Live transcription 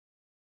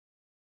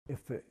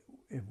If it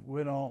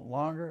went on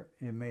longer,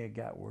 it may have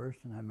got worse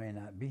and I may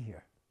not be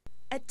here.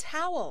 A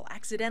towel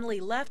accidentally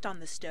left on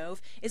the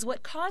stove is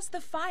what caused the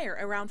fire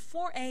around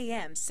 4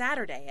 a.m.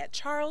 Saturday at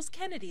Charles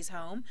Kennedy's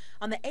home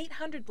on the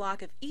 800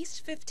 block of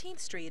East 15th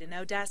Street in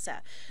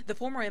Odessa. The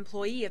former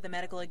employee of the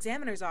medical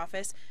examiner's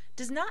office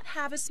does not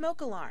have a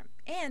smoke alarm,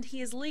 and he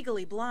is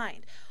legally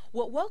blind.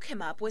 What woke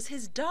him up was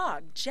his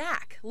dog,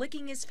 Jack,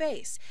 licking his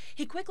face.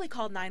 He quickly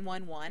called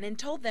 911 and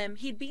told them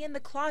he'd be in the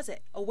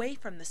closet, away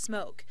from the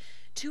smoke.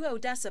 2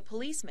 Odessa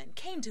policemen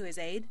came to his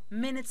aid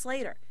minutes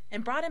later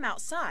and brought him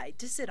outside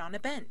to sit on a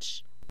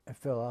bench. I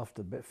fell out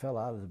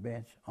of the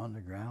bench on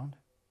the ground,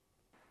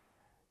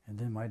 and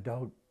then my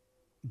dog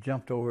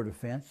jumped over the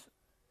fence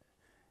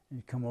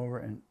and come over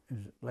and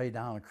lay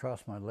down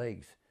across my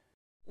legs.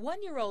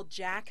 1-year-old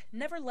Jack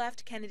never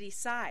left Kennedy's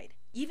side,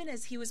 even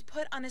as he was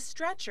put on a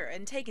stretcher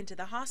and taken to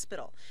the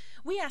hospital.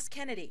 We asked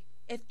Kennedy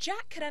if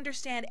Jack could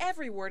understand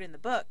every word in the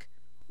book,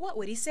 what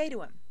would he say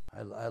to him?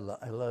 I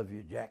love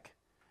you, Jack.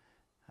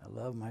 I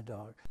love my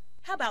dog.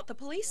 How about the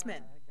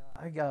policemen?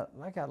 I got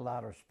a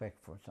lot of respect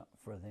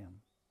for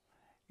them,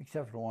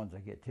 except for the ones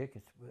that get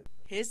tickets. But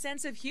his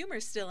sense of humor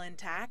is still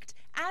intact,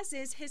 as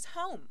is his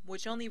home,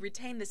 which only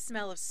retained the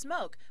smell of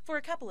smoke for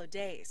a couple of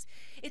days.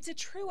 It's a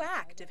true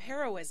act of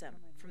heroism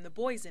from the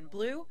boys in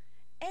blue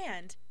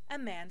and a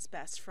man's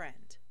best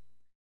friend.